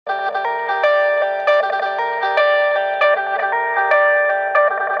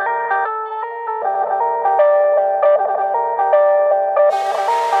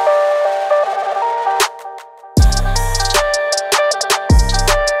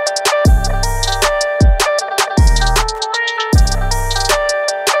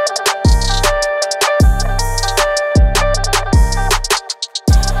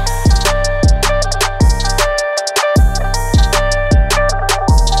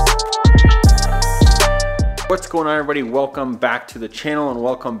going on, everybody? Welcome back to the channel and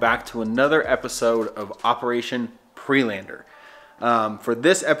welcome back to another episode of Operation PreLander. For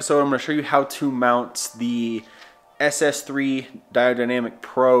this episode, I'm going to show you how to mount the SS3 Diode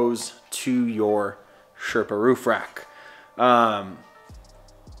Pros to your Sherpa roof rack. I've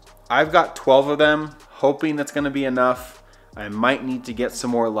got 12 of them, hoping that's going to be enough. I might need to get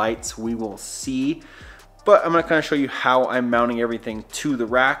some more lights, we will see. But I'm going to kind of show you how I'm mounting everything to the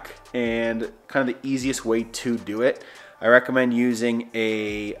rack and kind of the easiest way to do it. I recommend using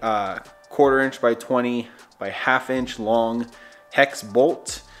a 1/4 inch by 20 by 1/2 inch long hex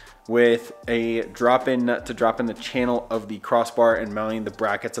bolt with a drop-in nut to drop in the channel of the crossbar and mounting the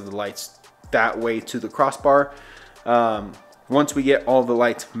brackets of the lights that way to the crossbar. Once we get all the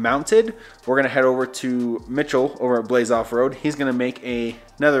lights mounted, we're going to head over to Mitchell over at Blaze Offroad. He's going to make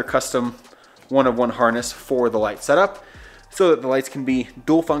another custom one-of-one harness for the light setup so that the lights can be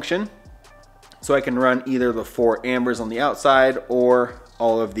dual function, so I can run either the 4 ambers on the outside or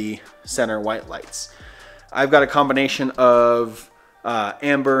all of the center white lights. I've got a combination of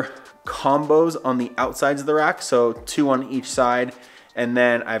amber combos on the outsides of the rack, so 2 on each side, and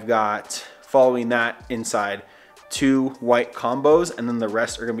then I've got, following that inside, 2 white combos, and then the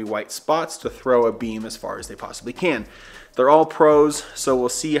rest are going to be white spots to throw a beam as far as they possibly can. They're all pros, so we'll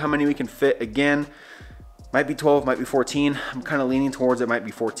see how many we can fit. Again, might be 12, might be 14. I'm kind of leaning towards it might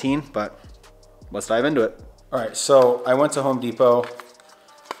be 14, but let's dive into it. All right, so I went to Home Depot,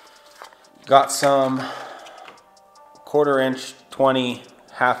 got some 1/4 inch, 20,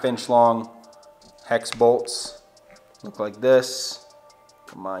 1/2 inch long hex bolts. Look like this.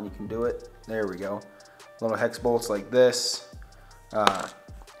 Come on, you can do it. There we go. Little hex bolts like this,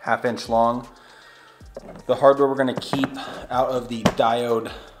 1/2 inch long. The hardware we're going to keep out of the diode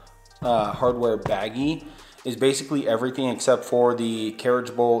hardware baggie is basically everything except for the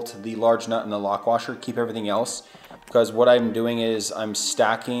carriage bolt, the large nut, and the lock washer. Keep everything else, because what I'm doing is I'm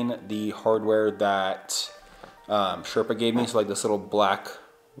stacking the hardware that Sherpa gave me. So like this little black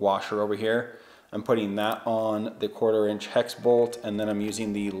washer over here, I'm putting that on the 1/4 inch hex bolt, and then I'm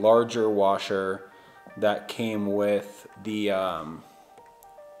using the larger washer that came with the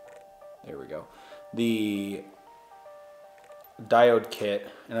there we go, the diode kit,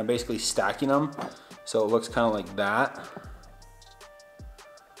 and I'm basically stacking them so it looks kind of like that.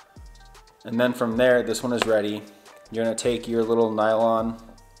 And then from there, this one is ready. You're going to take your little nylon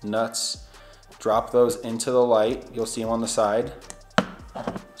nuts, drop those into the light. You'll see them on the side,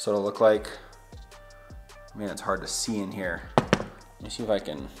 so it'll look like, I mean, it's hard to see in here. Let me see if I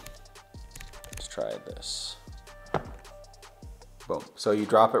can, let's try this. Boom. So you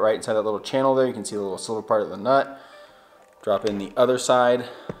drop it right inside that little channel there. You can see the little silver part of the nut. Drop in the other side.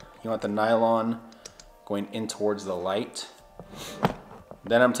 You want the nylon going in towards the light.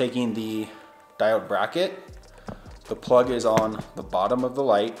 Then I'm taking the diode bracket. The plug is on the bottom of the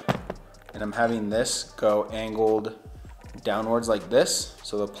light, and I'm having this go angled downwards like this.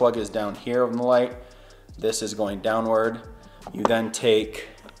 So the plug is down here on the light. This is going downward. You then take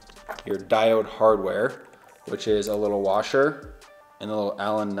your diode hardware, which is a little washer and a little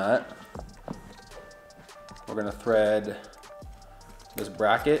Allen nut. We're gonna thread this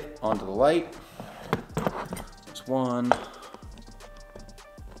bracket onto the light. There's one.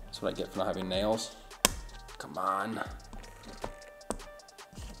 That's what I get for not having nails. Come on.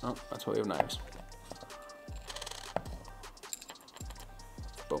 Oh, that's why we have knives.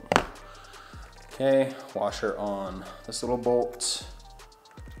 Boom. Okay, washer on this little bolt.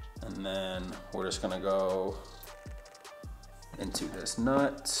 And then we're just gonna go into this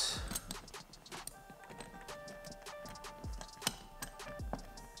nut.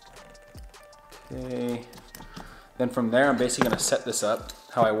 Okay. Then from there, I'm basically gonna set this up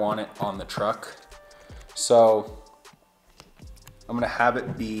how I want it on the truck. So I'm gonna have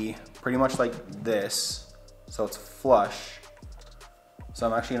it be pretty much like this, so it's flush. So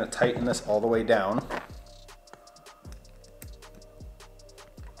I'm actually gonna tighten this all the way down.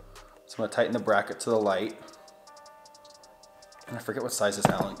 So I'm gonna tighten the bracket to the light. And I forget what size this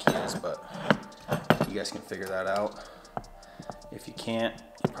Allen key is, but you guys can figure that out. If you can't,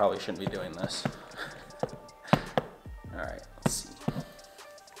 you probably shouldn't be doing this. All right, let's see.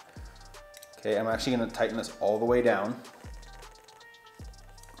 Okay, I'm actually gonna tighten this all the way down.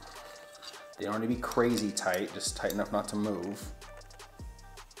 They don't need to be crazy tight, just tight enough not to move.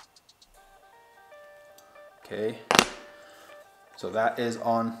 Okay, so that is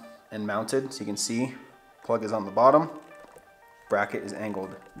on and mounted, so you can see plug is on the bottom, bracket is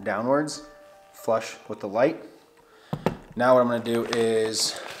angled downwards, flush with the light. Now what I'm going to do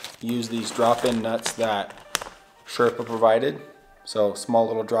is use these drop-in nuts that Sherpa provided. So small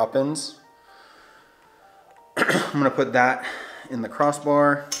little drop-ins. I'm gonna put that in the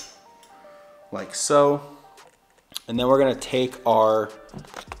crossbar like so. And then we're gonna take our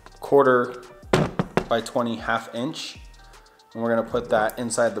 1/4 by 20 1/2 inch, and we're gonna put that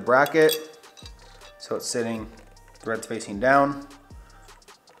inside the bracket. So it's sitting, threads facing down.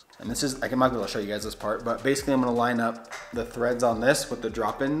 And this is, I'm not gonna show you guys this part, but basically I'm gonna line up the threads on this with the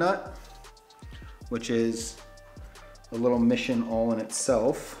drop-in nut, which is a little mission all in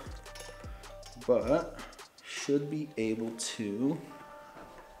itself, but should be able to,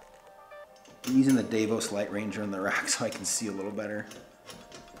 I'm using the Davos Light Ranger in the rack so I can see a little better.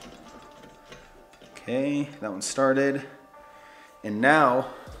 Okay, that one started. And now,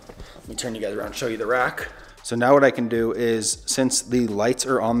 let me turn you guys around and show you the rack. So now what I can do is, since the lights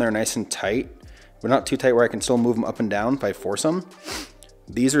are on there nice and tight, but not too tight where I can still move them up and down if I force them,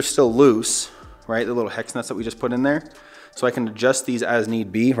 these are still loose, right? The little hex nuts that we just put in there. So I can adjust these as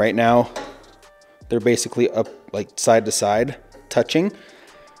need be. Right now, they're basically up like side to side, touching.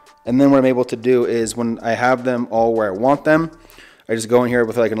 And then what I'm able to do is when I have them all where I want them, I just go in here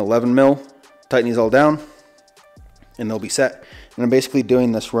with like an 11 mil, tighten these all down, and they'll be set. And I'm basically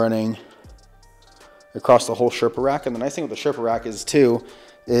doing this running across the whole Sherpa rack. And the nice thing with the Sherpa rack is too,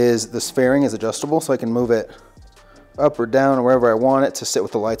 is this fairing is adjustable, so I can move it up or down or wherever I want it to sit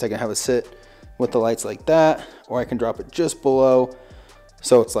with the lights. I can have it sit with the lights like that, or I can drop it just below.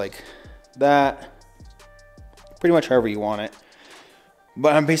 So it's like that, pretty much however you want it.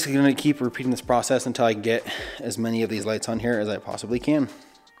 But I'm basically gonna keep repeating this process until I get as many of these lights on here as I possibly can.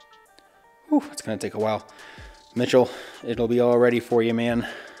 Whew, it's gonna take a while. Mitchell, it'll be all ready for you, man.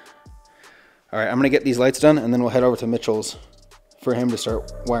 All right, I'm gonna get these lights done and then we'll head over to Mitchell's for him to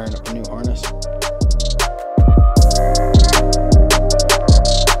start wiring up a new harness.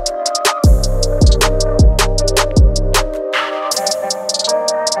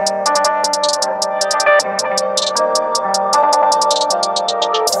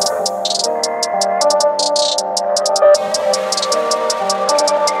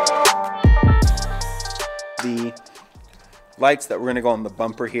 The lights that we're gonna go on the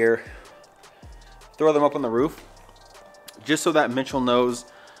bumper here, throw them up on the roof just so that Mitchell knows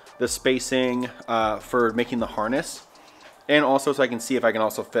the spacing for making the harness, and also so I can see if I can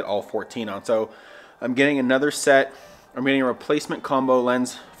also fit all 14 on. So I'm getting another set, I'm getting a replacement combo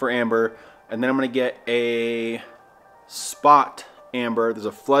lens for amber, and then I'm gonna get a spot amber. There's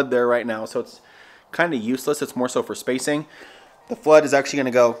a flood there right now, so it's kind of useless. It's more so for spacing. The flood is actually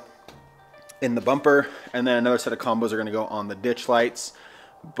gonna go in the bumper, and then another set of combos are gonna go on the ditch lights,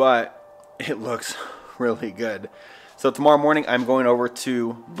 but it looks really good. So tomorrow morning I'm going over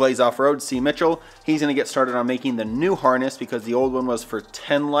to Blaze Offroad to see Mitchell. He's gonna get started on making the new harness because the old one was for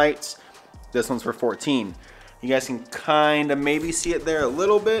 10 lights. This one's for 14. You guys can kind of maybe see it there a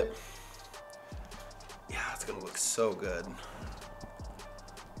little bit. Yeah, it's gonna look so good.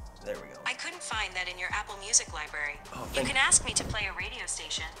 There we go. I couldn't find that in your Apple Music library. Oh, you can ask me to play a radio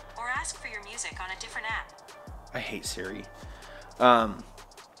station or ask for your music on a different app. I hate Siri.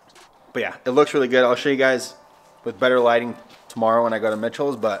 But yeah, it looks really good. I'll show you guys with better lighting tomorrow when I go to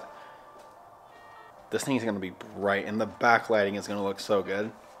Mitchell's, but this thing is going to be bright and the backlighting is going to look so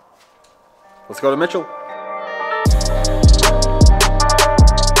good. Let's go to Mitchell.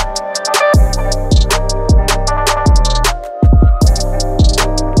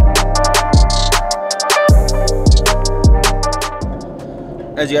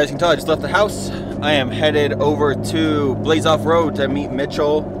 As you guys can tell, I just left the house. I am headed over to Blaze Offroad to meet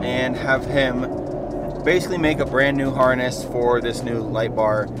Mitchell and have him basically make a brand new harness for this new light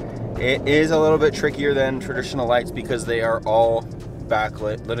bar. It is a little bit trickier than traditional lights because they are all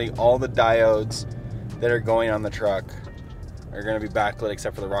backlit. Literally all the diodes that are going on the truck are going to be backlit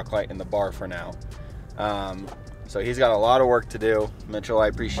except for the rock light and the bar for now. So he's got a lot of work to do. Mitchell, I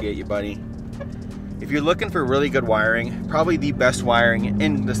appreciate you, buddy. If you're looking for really good wiring, probably the best wiring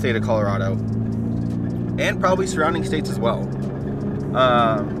in the state of Colorado, and probably surrounding states as well.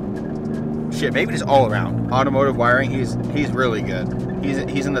 Shit, maybe just all around automotive wiring. He's really good.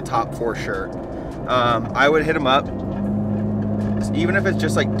 He's in the top for sure. I would hit him up, even if it's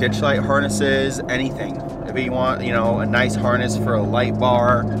just like ditch light harnesses, anything. If you want, you know, a nice harness for a light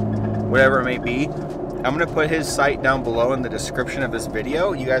bar, whatever it may be. I'm gonna put his site down below in the description of this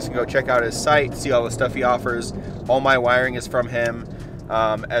video. You guys can go check out his site, see all the stuff he offers. All my wiring is from him,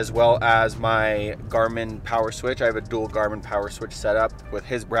 as well as my Garmin power switch. I have a dual Garmin power switch set up with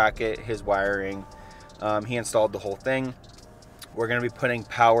his bracket, his wiring. He installed the whole thing. We're gonna be putting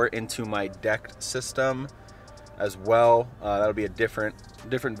power into my deck system as well. That'll be a different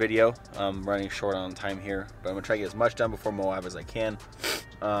video. I'm running short on time here, but I'm gonna try to get as much done before Moab as I can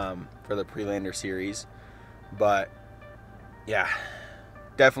for the PreLander series. But yeah,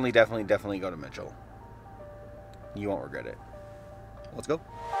 definitely go to Mitchell. You won't regret it. Let's go.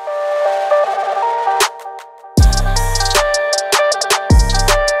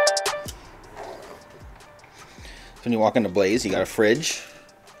 So when you walk into Blaze, you got a fridge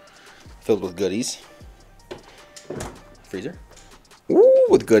filled with goodies. Freezer. Ooh,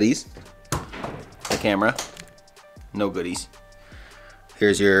 with goodies. The camera. No goodies.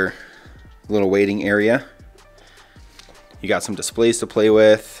 Here's your little waiting area. You got some displays to play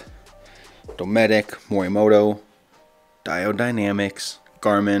with. Dometic, Morimoto, Diode Dynamics,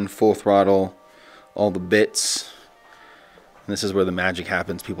 Garmin, Full Throttle, all the bits. And this is where the magic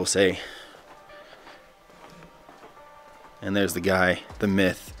happens, people say. And there's the guy, the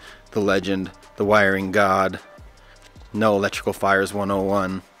myth, the legend, the wiring god. No Electrical Fires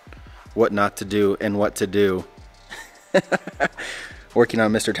 101. What not to do and what to do. Working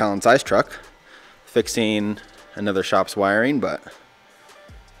on Mr. Talon's ice truck. Fixing another shop's wiring, but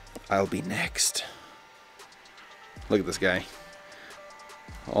I'll be next. Look at this guy.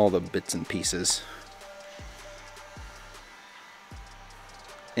 All the bits and pieces.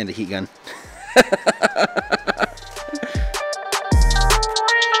 And a heat gun.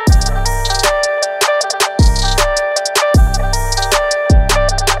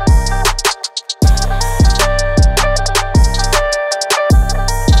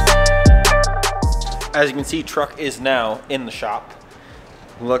 As you can see, truck is now in the shop,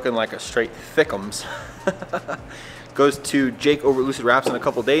 looking like a straight thickums. Goes to Jake over at Lucid Wraps in a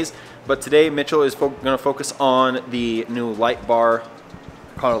couple days, but today Mitchell is going to focus on the new light bar.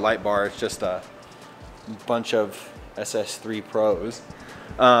 I call it a light bar. It's just a bunch of SS3 Pros.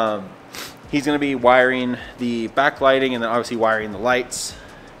 He's going to be wiring the backlighting and then obviously wiring the lights,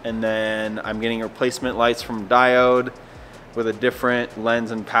 and then I'm getting replacement lights from Diode with a different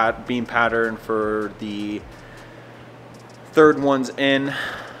lens and beam pattern for the third one's in.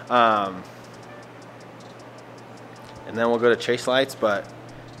 And then we'll go to chase lights, but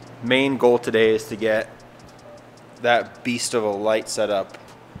main goal today is to get that beast of a light setup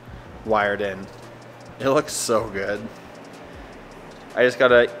wired in. It looks so good. I just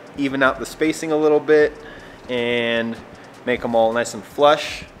gotta even out the spacing a little bit and make them all nice and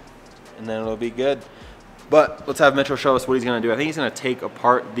flush, and then it'll be good. But let's have Mitchell show us what he's gonna do. I think he's gonna take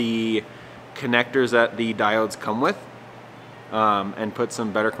apart the connectors that the diodes come with and put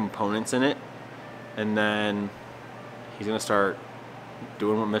some better components in it. And then he's gonna start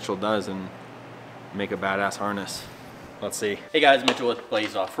doing what Mitchell does and make a badass harness. Let's see. Hey guys, Mitchell with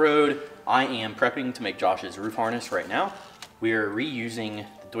Blaze Offroad. I am prepping to make Josh's roof harness right now. We are reusing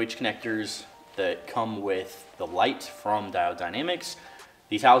the Deutsch connectors that come with the light from Diode Dynamics.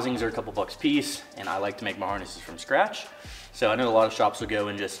 These housings are a couple bucks a piece, and I like to make my harnesses from scratch. So I know a lot of shops will go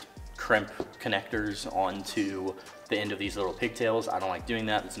and just crimp connectors onto the end of these little pigtails. I don't like doing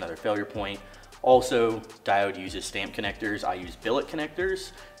that. That's another failure point. Also, Diode uses stamp connectors. I use billet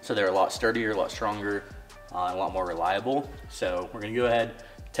connectors, so they're a lot sturdier, a lot stronger, a lot more reliable. So we're gonna go ahead,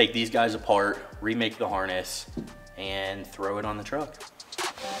 take these guys apart, remake the harness, and throw it on the truck.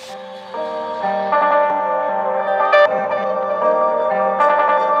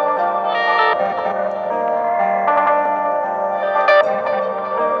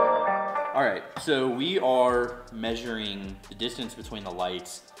 So we are measuring the distance between the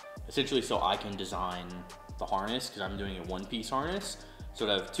lights, essentially so I can design the harness, because I'm doing a one-piece harness. So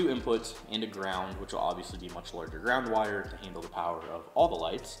I have two inputs and a ground, which will obviously be a much larger ground wire to handle the power of all the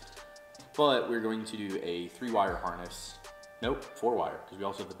lights. But we're going to do a 3-wire harness. Nope, 4-wire, because we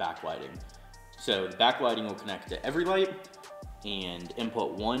also have the backlighting. So the backlighting will connect to every light, and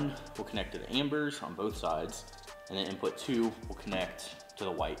input 1 will connect to the ambers on both sides, and then input 2 will connect to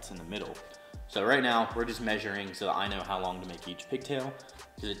the whites in the middle. So right now, we're just measuring so that I know how long to make each pigtail,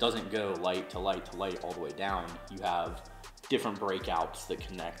 because it doesn't go light to light to light all the way down. You have different breakouts that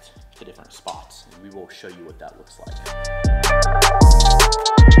connect to different spots, and we will show you what that looks like.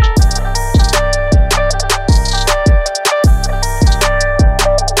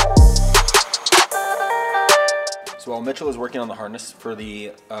 So while Mitchell is working on the harness for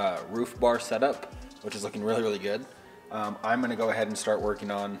the roof bar setup, which is looking really, really good, I'm going to go ahead and start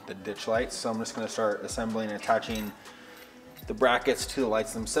working on the ditch lights. So I'm just going to start assembling and attaching the brackets to the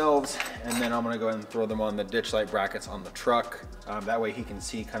lights themselves, and then I'm going to go ahead and throw them on the ditch light brackets on the truck. That way he can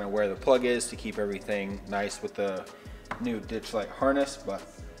see kind of where the plug is to keep everything nice with the new ditch light harness. But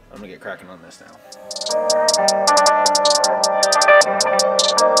I'm going to get cracking on this now.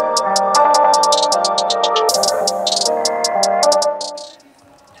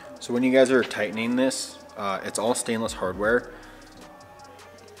 So when you guys are tightening this, it's all stainless hardware.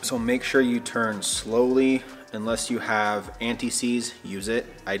 So make sure you turn slowly unless you have anti-seize, use it.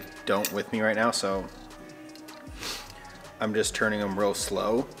 I don't with me right now, so I'm just turning them real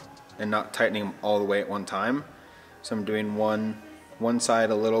slow and not tightening them all the way at one time. So I'm doing one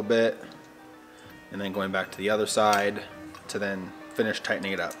side a little bit and then going back to the other side to then finish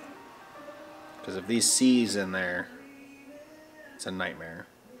tightening it up. Because if these seize in there, it's a nightmare.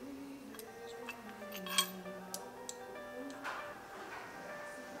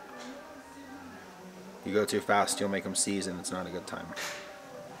 You go too fast, you'll make them seize and it's not a good time.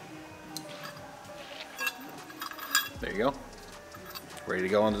 There you go. Ready to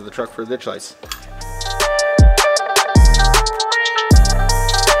go onto the truck for the ditch lights.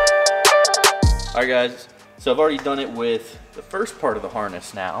 Alright guys, so I've already done it with the first part of the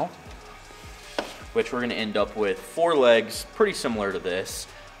harness now, which we're going to end up with 4 legs pretty similar to this.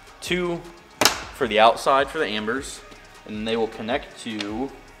 2 for the outside for the ambers, and then they will connect to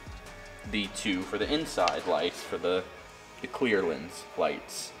the 2 for the inside lights for the clear lens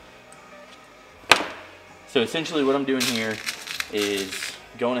lights. So essentially what I'm doing here is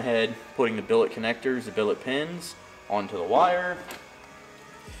going ahead, putting the billet connectors, the billet pins onto the wire,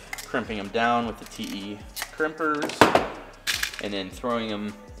 crimping them down with the TE crimpers, and then throwing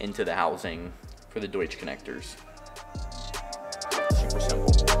them into the housing for the Deutsch connectors. Super simple.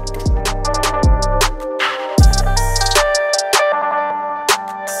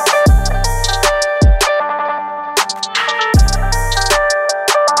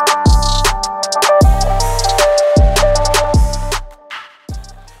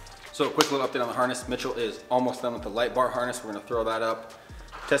 So a quick little update on the harness. Mitchell is almost done with the light bar harness. We're gonna throw that up,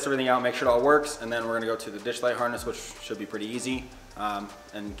 test everything out, make sure it all works, and then we're gonna go to the ditch light harness, which should be pretty easy,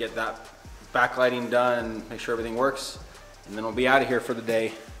 and get that backlighting done and make sure everything works. And then we'll be out of here for the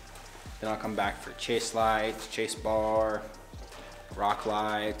day. Then I'll come back for chase lights, chase bar, rock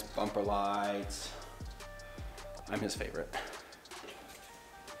lights, bumper lights. I'm his favorite.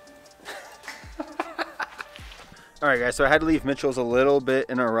 All right guys, so I had to leave Mitchell's a little bit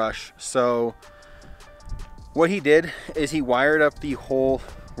in a rush. So what he did is he wired up the whole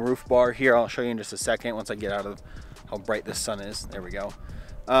roof bar here. I'll show you in just a second once I get out of how bright the sun is. There we go.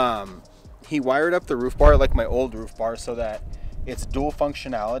 He wired up the roof bar like my old roof bar so that it's dual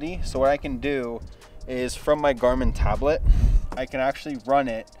functionality. So what I can do is from my Garmin tablet, I can actually run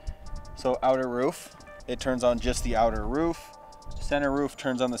it. So outer roof, it turns on just the outer roof. Center roof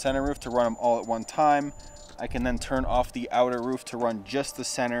turns on the center roof to run them all at one time. I can then turn off the outer roof to run just the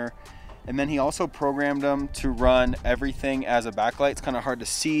center. And then he also programmed them to run everything as a backlight. It's kind of hard to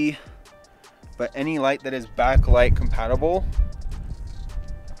see, but any light that is backlight compatible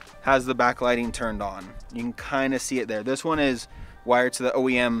has the backlighting turned on. You can kind of see it there. This one is wired to the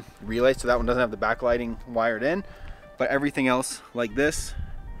OEM relay, so that one doesn't have the backlighting wired in, but everything else like this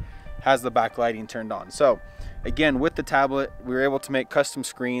has the backlighting turned on. So again, with the tablet, we were able to make custom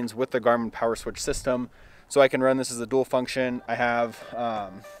screens with the Garmin power switch system. So I can run this as a dual function. I have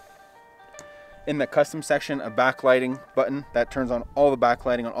in the custom section a backlighting button that turns on all the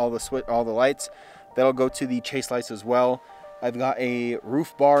backlighting on all the lights. That'll go to the chase lights as well. I've got a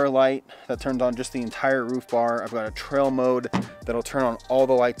roof bar light that turns on just the entire roof bar. I've got a trail mode that'll turn on all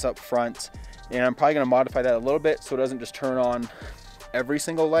the lights up front. And I'm probably gonna modify that a little bit so it doesn't just turn on every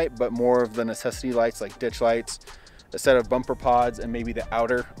single light, but more of the necessity lights like ditch lights, a set of bumper pods, and maybe the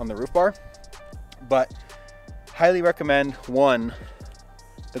outer on the roof bar. But highly recommend, one,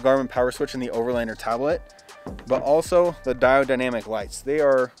 the Garmin power switch and the Overlander tablet, but also the diode dynamic lights. They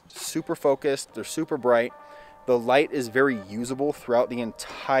are super focused, they're super bright. The light is very usable throughout the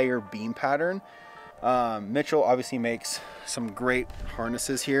entire beam pattern. Mitchell obviously makes some great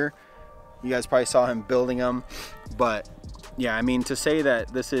harnesses here. You guys probably saw him building them, but yeah, I mean, to say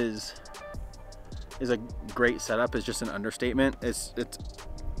that this is a great setup is just an understatement. It's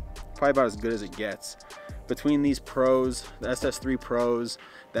probably about as good as it gets. Between these Pros, the SS3 Pros,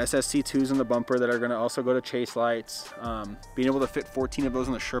 the SSC2s in the bumper that are going to also go to chase lights, being able to fit 14 of those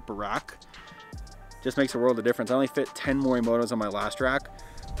in the Sherpa rack just makes a world of difference. I only fit 10 Morimotos on my last rack.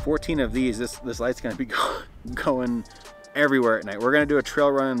 14 of these, this light's going to be going everywhere at night. We're going to do a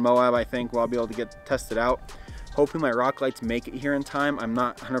trail run in Moab, I think. I'll be able to get tested out. Hoping my rock lights make it here in time. I'm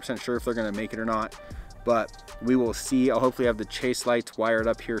not 100% sure if they're going to make it or not, but we will see. I'll hopefully have the chase lights wired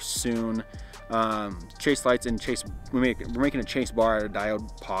up here soon. Chase lights and chase, we're making a chase bar out of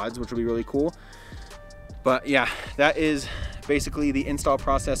diode pods, which will be really cool. But yeah, that is basically the install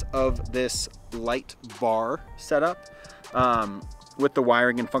process of this light bar setup, with the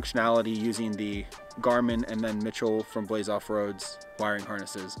wiring and functionality using the Garmin and then Mitchell from Blaze Offroad's wiring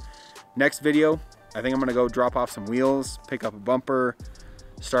harnesses. Next video, I think I'm gonna go drop off some wheels, pick up a bumper,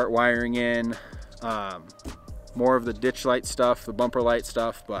 start wiring in, more of the ditch light stuff, the bumper light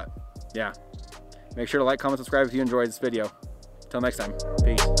stuff. But yeah, make sure to like, comment, subscribe if you enjoyed this video. Until next time,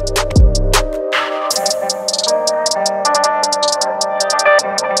 peace.